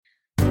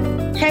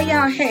Hey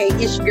y'all, hey,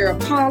 it's your girl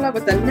Paula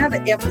with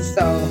another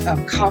episode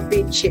of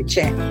Coffee Chit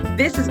Chat.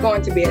 This is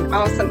going to be an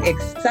awesome,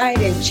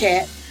 exciting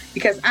chat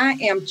because I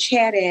am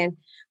chatting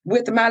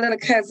with my little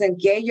cousin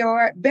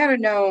Gaylord, better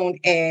known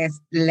as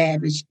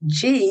Lavish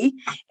Gee,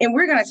 and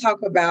we're going to talk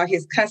about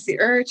his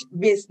concierge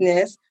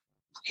business,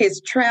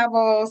 his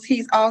travels.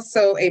 He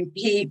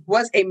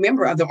was a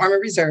member of the Army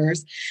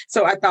Reserves.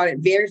 So I thought it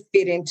very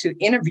fitting to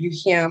interview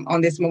him on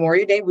this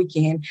Memorial Day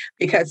weekend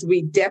because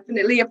we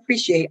definitely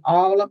appreciate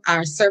all of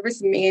our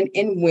servicemen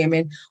and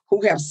women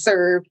who have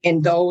served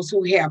and those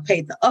who have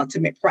paid the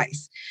ultimate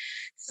price.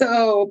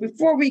 So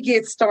before we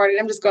get started,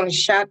 I'm just going to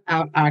shout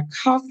out our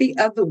coffee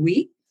of the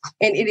week.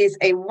 And it is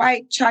a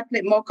white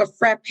chocolate mocha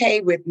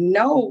frappe with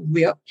no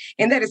whip.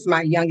 And that is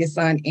my youngest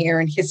son,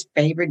 Aaron, his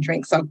favorite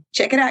drink. So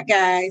check it out,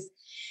 guys.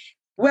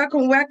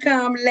 Welcome,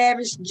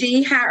 Lavish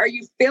Gee. How are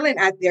you feeling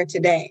out there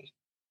today?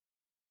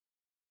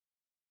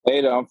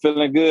 Hey, I'm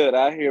feeling good.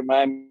 Out here,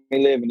 Miami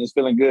living. It's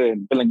feeling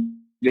good. Feeling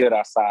good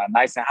outside.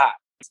 Nice and hot.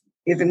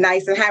 Is it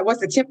nice and hot?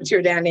 What's the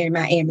temperature down there in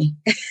Miami?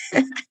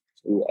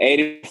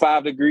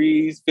 85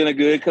 degrees. Feeling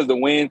good because the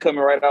wind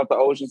coming right out the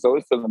ocean. So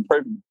it's feeling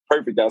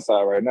perfect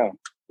outside right now.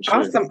 Sure.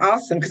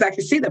 Awesome. Because I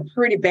can see the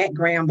pretty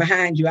background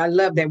behind you. I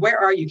love that. Where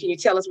are you? Can you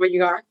tell us where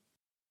you are?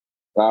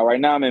 Right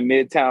now, I'm in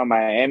Midtown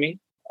Miami.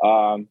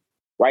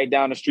 Right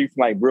down the street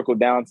from like Brickell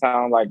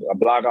downtown, like a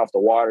block off the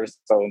water.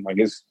 So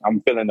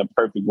I'm feeling the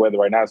perfect weather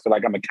right now. I feel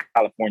like I'm in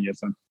California or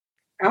something.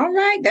 All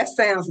right. That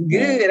sounds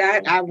good. Yeah.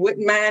 I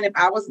wouldn't mind if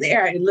I was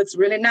there. It looks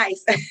really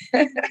nice.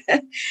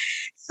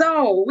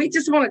 So we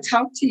just want to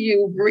talk to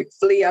you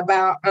briefly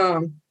about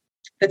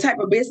the type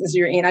of business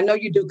you're in. I know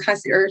you do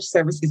concierge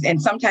services,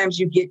 and sometimes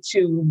you get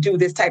to do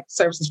this type of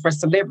services for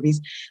celebrities.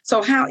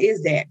 So how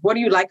is that? What do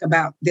you like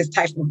about this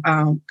type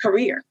of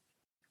career?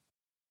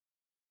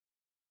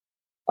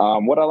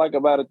 What I like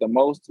about it the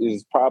most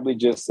is probably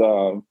just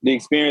the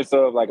experience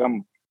of like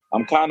I'm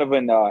kind of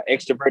an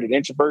extroverted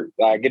introvert.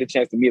 I get a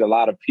chance to meet a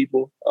lot of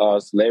people,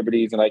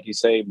 celebrities, and like you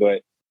say,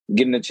 but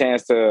getting a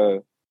chance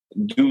to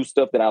do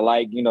stuff that I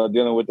like,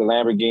 dealing with the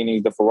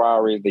Lamborghinis, the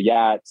Ferraris, the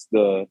yachts,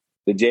 the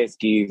jet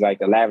skis, like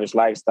the lavish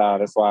lifestyle.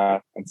 That's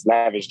why it's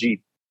Lavish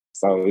Gee.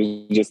 So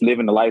it's just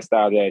living the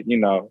lifestyle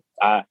that,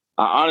 I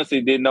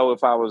honestly didn't know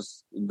if I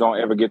was going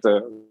to ever get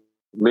to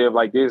live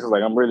like this. It's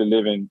like I'm really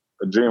living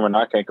a dream and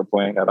I can't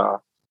complain at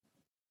all.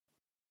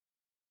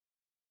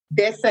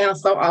 That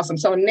sounds so awesome.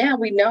 So now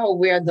we know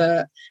where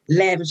the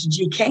Lavish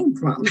Gee came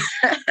from.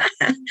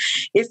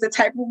 It's the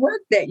type of work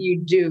that you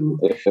do.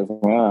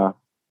 Yeah.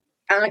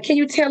 Can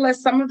you tell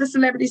us some of the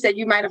celebrities that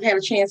you might have had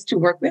a chance to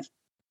work with?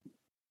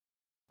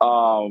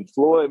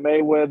 Floyd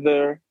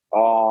Mayweather.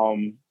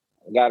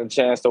 Got a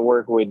chance to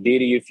work with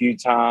Diddy a few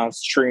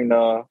times.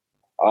 Trina.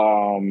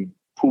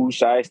 Pooh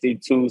Shiesty,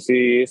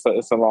 Tusi.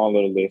 It's a long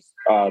little list.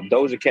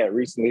 Doja Cat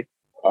recently.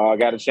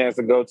 Got a chance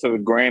to go to the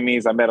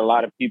Grammys. I met a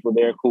lot of people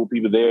there, cool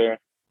people there.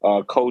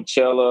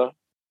 Coachella.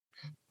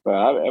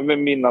 I've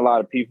been meeting a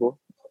lot of people.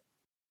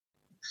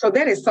 So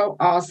that is so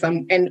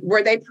awesome. And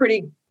were they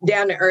pretty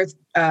down-to-earth,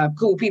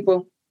 cool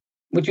people?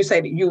 Would you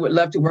say that you would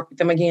love to work with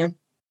them again?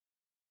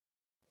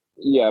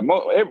 Yeah,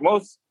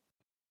 most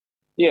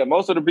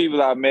of the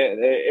people I met,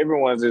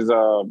 everyone's is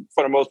for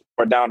the most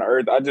part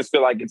down-to-earth. I just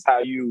feel like it's how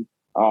you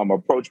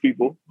approach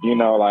people,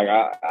 like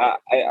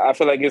I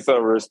feel like it's a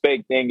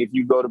respect thing. If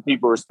you go to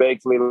people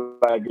respectfully,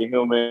 like a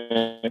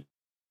human,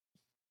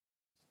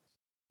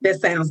 that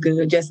sounds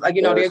good. Just like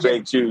they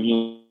respect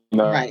you.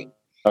 Right.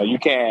 You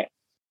can't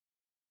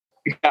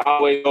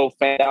always go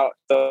fan out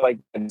stuff like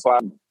that. So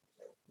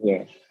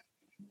yeah,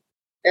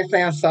 that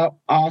sounds so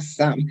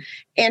awesome.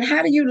 And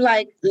how do you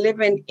like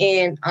living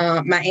in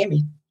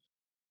Miami?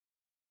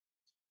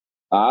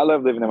 I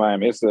love living in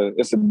Miami. It's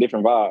a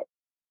different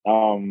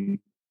vibe.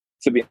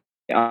 To be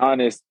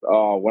honest,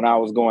 when I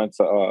was going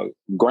to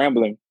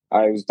Grambling,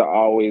 I used to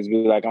always be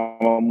like, I'm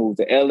going to move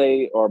to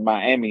LA or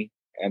Miami.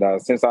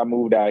 And since I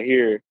moved out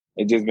here,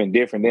 it's just been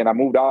different. Then I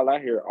moved all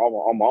out here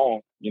on my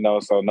own,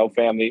 so no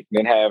family.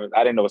 I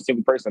didn't know a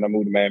single person that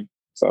moved to Miami.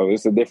 So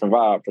it's a different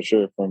vibe for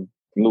sure from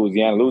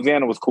Louisiana.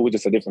 Louisiana was cool,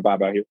 just a different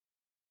vibe out here.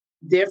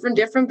 Different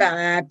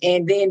vibe.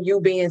 And then you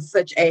being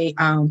such a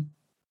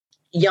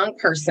young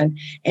person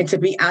and to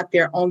be out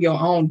there on your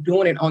own,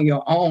 doing it on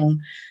your own,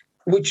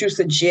 would you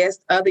suggest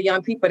other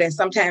young people that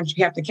sometimes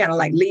you have to kind of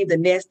like leave the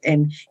nest,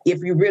 and if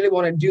you really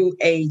want to do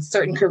a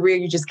certain career,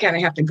 you just kind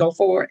of have to go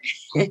for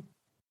it?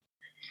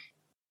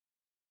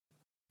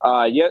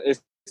 Yeah,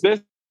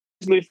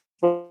 especially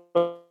for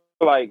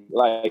like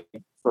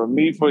for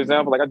me, for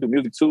example, like I do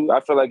music too. I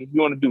feel like if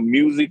you want to do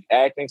music,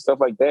 acting, stuff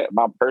like that,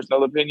 my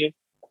personal opinion,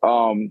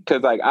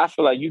 because like I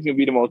feel like you can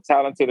be the most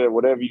talented at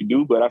whatever you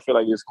do, but I feel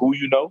like it's who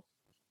you know.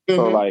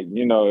 So like,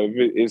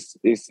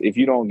 if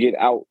you don't get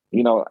out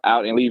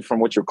and leave from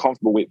what you're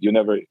comfortable with, you'll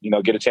never,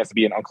 get a chance to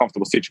be in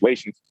uncomfortable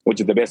situations,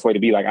 which is the best way to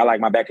be. Like, I like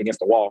my back against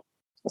the wall.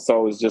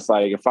 So it's just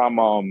like, if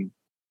I'm,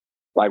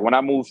 like when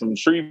I moved from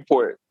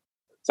Shreveport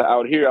to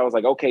out here, I was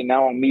like, okay,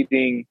 now I'm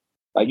meeting,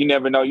 like, you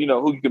never know,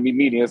 who you could be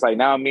meeting. It's like,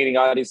 now I'm meeting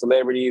all these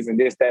celebrities and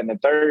this, that, and the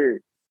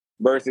third.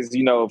 versus,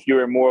 if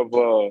you're in more of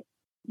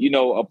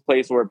a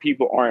place where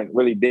people aren't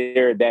really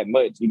there that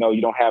much, you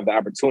don't have the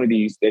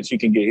opportunities that you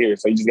can get here.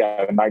 So you just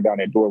got to knock down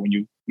that door when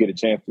you get a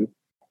chance to.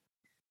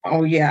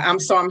 Oh yeah.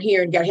 I'm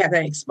here and got to have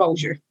that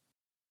exposure,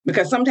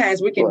 because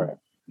sometimes we can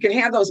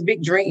have those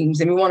big dreams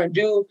and we want to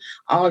do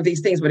all of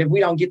these things, but if we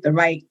don't get the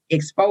right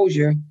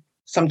exposure,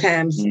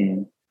 sometimes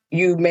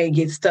you may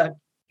get stuck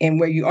in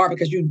where you are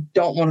because you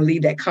don't want to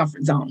leave that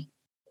comfort zone.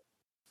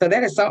 So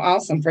that is so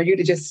awesome for you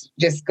to just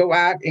go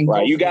out and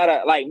right. Go you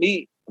gotta like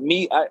me.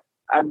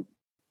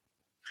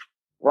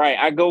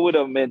 I go with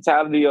a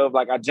mentality of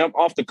like I jump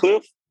off the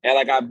cliff and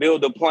like I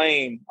build a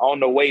plane on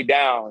the way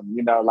down.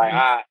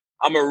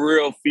 I'm a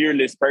real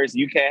fearless person.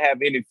 You can't have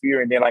any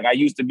fear in there. Like I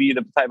used to be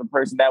the type of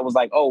person that was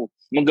like, oh,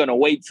 I'm gonna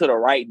wait to the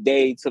right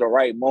day, to the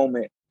right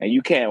moment. And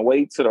you can't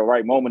wait to the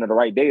right moment or the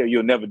right day, or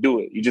you'll never do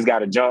it. You just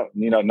gotta jump.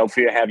 No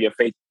fear, have your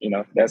faith.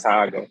 That's how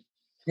I go.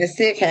 That's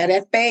it. Have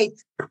that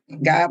faith.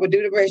 God will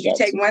do the rest. You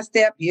take one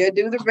step, you'll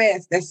do the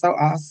rest. That's so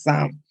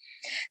awesome.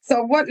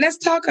 So let's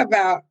talk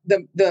about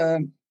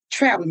the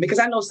traveling, because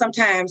I know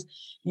sometimes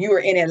you were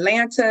in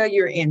Atlanta,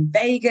 you're in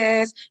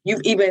Vegas,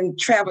 you've even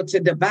traveled to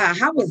Dubai.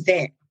 How was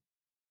that?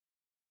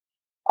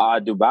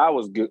 Dubai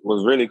was good,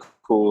 was really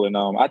cool. And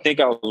I think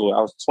I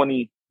was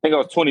 20, I think I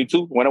was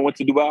 22 when I went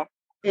to Dubai.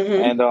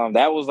 Mm-hmm. And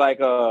that was like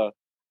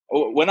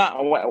when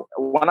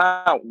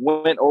I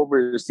went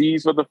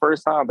overseas for the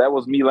first time, that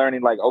was me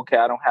learning like, okay,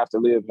 I don't have to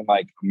live in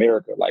like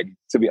America. Like,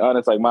 to be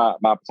honest, like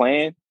my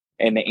plan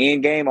and the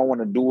end game, I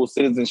want a dual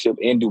citizenship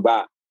in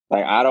Dubai.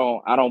 Like I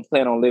don't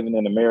plan on living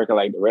in America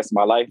like the rest of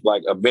my life.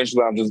 Like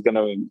eventually I'm just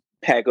gonna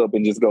pack up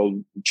and just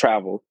go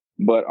travel.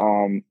 But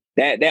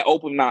that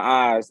opened my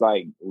eyes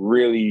like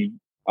really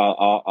a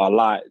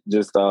lot,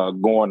 just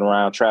going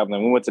around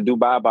traveling. We went to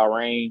Dubai,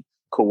 Bahrain,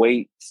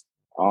 Kuwait,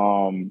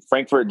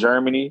 Frankfurt,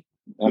 Germany.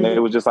 And it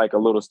was just like a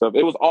little stuff.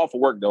 It was all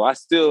for work though. I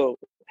still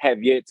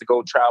have yet to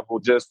go travel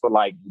just for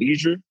like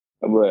leisure,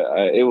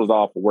 but it was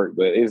all for work.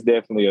 But it's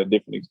definitely a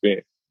different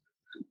experience.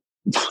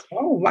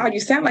 Oh, wow. You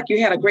sound like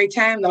you had a great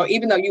time though.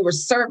 Even though you were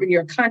serving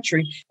your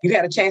country, you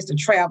had a chance to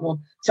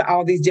travel to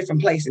all these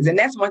different places. And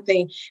that's one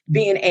thing,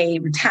 being a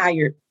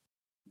retired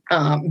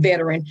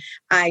veteran,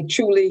 I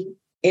truly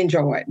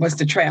enjoyed was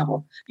to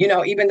travel.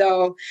 Even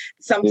though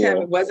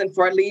sometimes it wasn't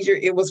for leisure,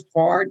 it was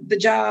for the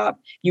job,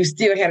 you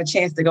still had a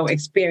chance to go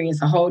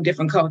experience a whole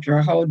different culture,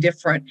 a whole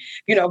different,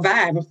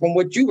 vibe from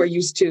what you were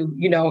used to,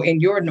 in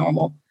your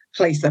normal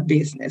place of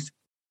business.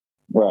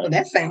 Right. So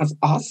that sounds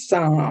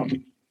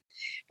awesome.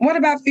 What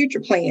about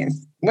future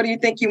plans? What do you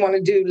think you want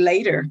to do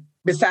later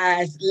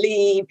besides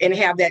leave and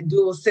have that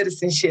dual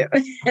citizenship?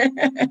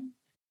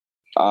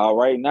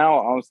 Right now,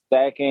 I'm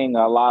stacking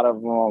a lot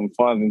of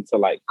funds into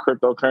like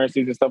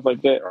cryptocurrencies and stuff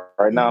like that.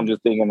 Right now, I'm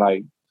just thinking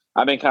like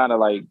I've been kind of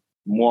like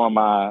more on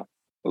my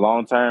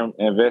long-term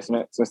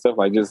investments and stuff,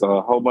 like just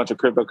a whole bunch of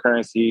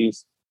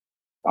cryptocurrencies.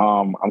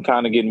 I'm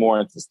kind of getting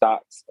more into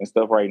stocks and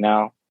stuff right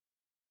now.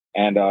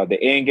 And the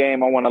end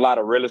game, I want a lot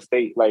of real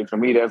estate. Like for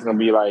me, that's going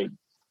to be like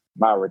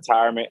my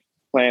retirement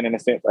plan in a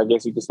sense, I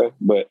guess you could say.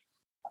 But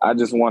I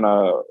just want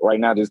to right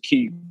now just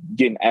keep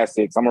getting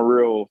assets. I'm a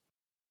real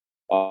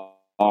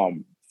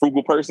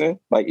frugal person.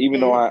 Like even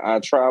though I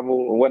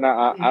travel and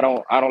whatnot, I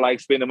don't like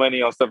spending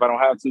money on stuff I don't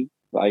have to.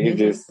 Like it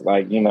just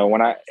like,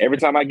 every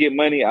time I get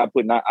money, I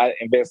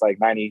invest like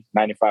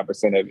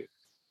 95% of it.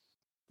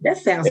 That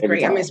sounds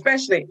great. Time. I mean,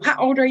 especially, how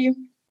old are you?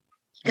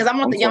 Because I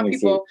want the young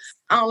 26. People,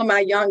 all of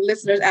my young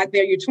listeners out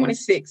there, you're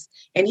 26,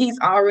 and he's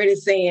already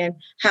saying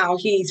how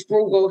he's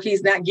frugal.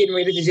 He's not getting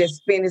ready to just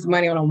spend his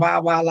money on a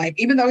wild life,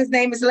 even though his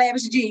name is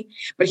Lavish Gee,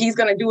 but he's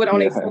going to do it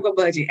on a frugal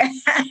budget.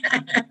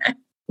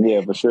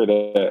 Yeah, for sure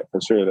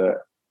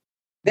that.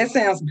 That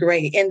sounds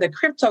great. And the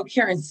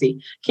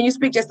cryptocurrency, can you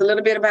speak just a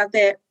little bit about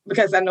that?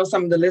 Because I know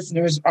some of the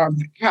listeners are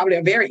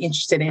very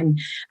interested in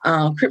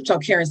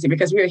cryptocurrency,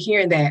 because we're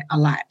hearing that a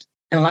lot.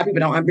 And a lot of people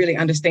don't really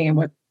understand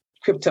what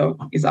crypto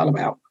is all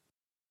about.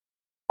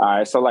 All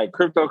right. So like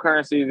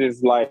cryptocurrencies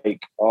is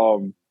like,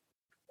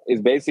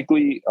 it's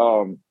basically,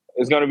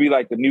 it's going to be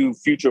like the new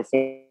future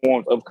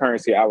forms of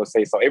currency, I would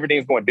say. So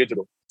everything's going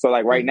digital. So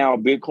like right now,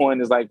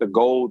 Bitcoin is like the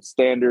gold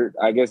standard.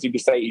 I guess you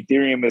could say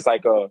Ethereum is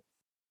like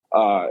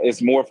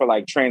it's more for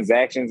like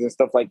transactions and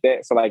stuff like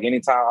that. So like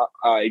anytime,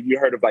 if you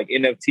heard of like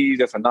NFTs,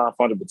 that's a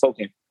non-fungible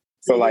token.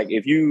 So like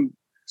if you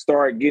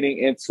start getting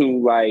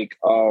into like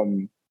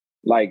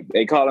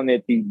they calling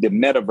it the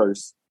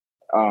metaverse.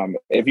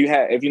 If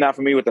you're not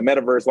familiar with the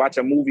metaverse, watch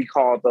a movie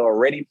called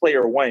Ready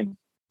Player One,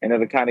 and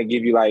it'll kind of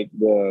give you like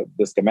the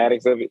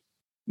schematics of it.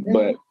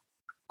 But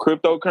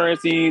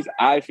cryptocurrencies,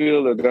 I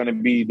feel, are going to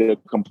be the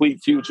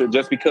complete future,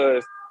 just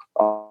because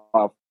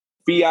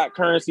fiat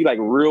currency, like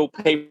real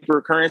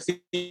paper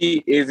currency,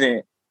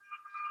 isn't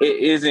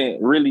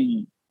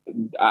really,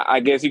 I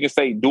guess you can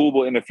say,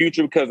 doable in the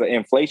future because of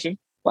inflation.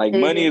 Like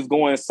money is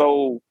going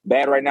so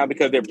bad right now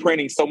because they're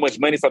printing so much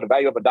money, so the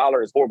value of a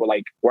dollar is horrible.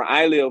 Like where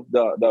I live,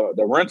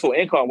 the rental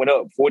income went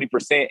up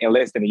 40% in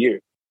less than a year.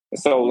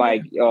 So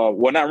like,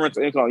 not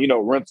rental income,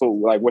 rental,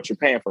 like what you're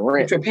paying for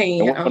rent. What you're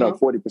paying, it went up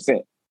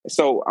 40%.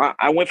 So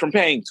I went from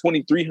paying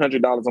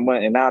 $2,300 a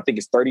month, and now I think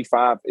it's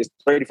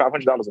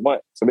 $3,500 a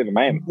month to live in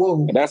Miami.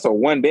 Whoa. And that's a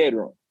 1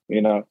 bedroom,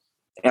 and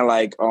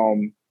like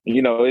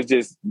it's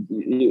just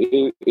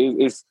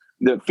it's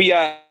the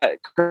fiat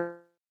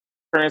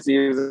currency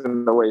is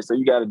in the way, so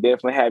you got to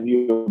definitely have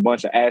you a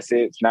bunch of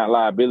assets, not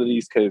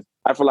liabilities, because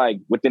I feel like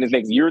within this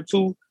next year or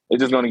two, it's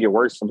just going to get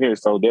worse from here.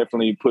 So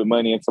definitely put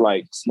money into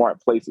like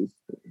smart places.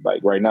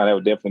 Like right now, that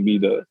would definitely be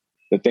the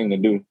thing to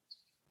do.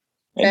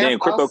 And That's then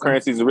cryptocurrency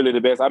awesome. is really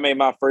the best. I made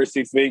my first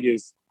 6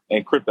 figures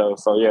in crypto.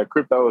 So yeah,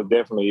 crypto is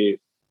definitely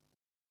it.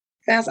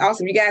 That's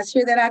awesome. You guys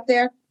hear that out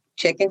there?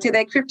 Check into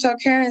that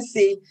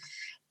cryptocurrency.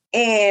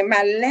 And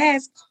my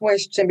last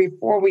question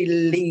before we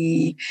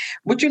leave,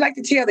 would you like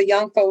to tell the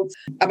young folks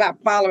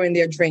about following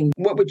their dreams?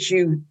 What would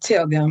you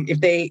tell them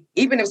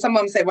even if some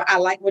of them say, well, I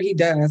like what he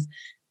does,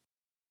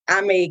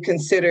 I may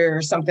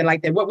consider something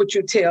like that. What would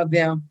you tell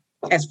them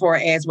as far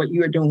as what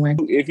you're doing?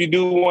 If you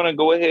do want to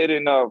go ahead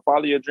and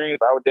follow your dreams,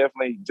 I would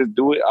definitely just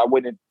do it. I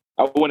wouldn't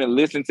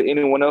listen to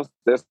anyone else.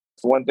 That's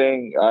one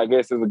thing I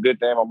guess is a good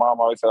thing. My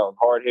mom always said I was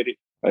hard-headed.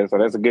 So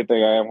that's a good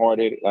thing. I am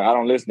hard-headed. Like, I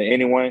don't listen to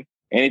anyone.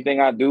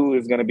 Anything I do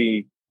is going to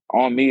be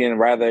on me, and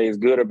rather it's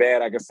good or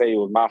bad, I can say it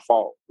was my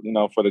fault,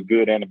 for the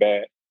good and the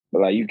bad.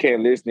 But like, you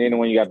can't listen to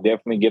anyone. You got to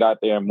definitely get out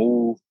there and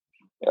move.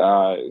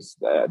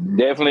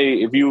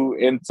 Definitely, if you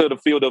into the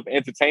field of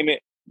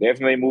entertainment,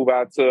 definitely move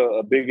out to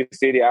a bigger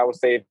city. I would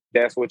say if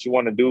that's what you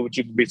want to do, but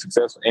you can be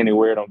successful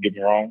anywhere. Don't get me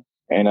wrong.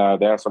 And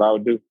that's what I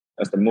would do.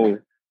 That's the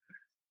move.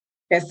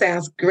 That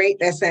sounds great.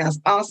 That sounds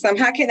awesome.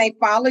 How can they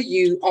follow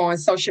you on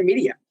social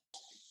media?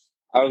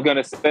 I was going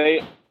to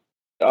say,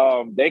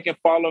 they can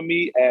follow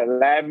me at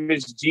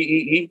Lavish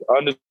Gee _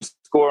 on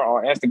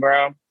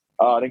Instagram.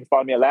 They can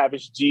follow me at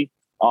Lavish Gee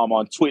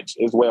on Twitch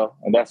as well.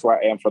 And that's where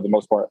I am for the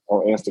most part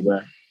on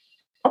Instagram.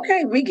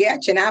 Okay, we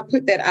got you. And I'll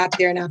put that out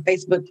there in our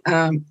Facebook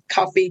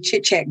Coffee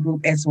Chit Chat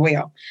group as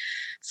well.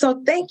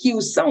 So thank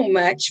you so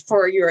much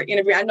for your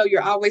interview. I know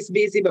you're always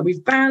busy, but we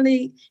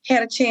finally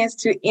had a chance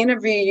to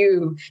interview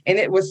you. And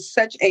it was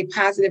such a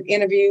positive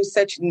interview,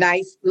 such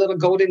nice little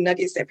golden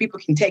nuggets that people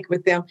can take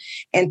with them.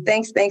 And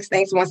thanks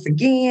once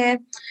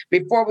again.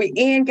 Before we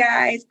end,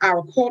 guys,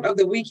 our quote of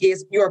the week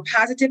is, your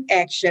positive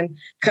action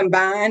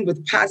combined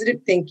with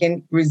positive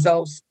thinking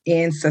results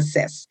in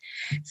success.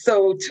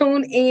 So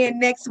tune in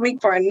next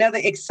week for another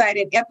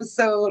exciting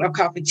episode of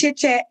Coffee Chit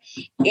Chat.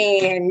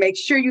 And make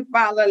sure you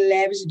follow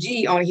Lavish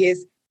Gee on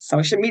his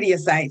social media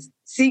sites.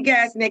 See you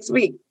guys next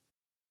week.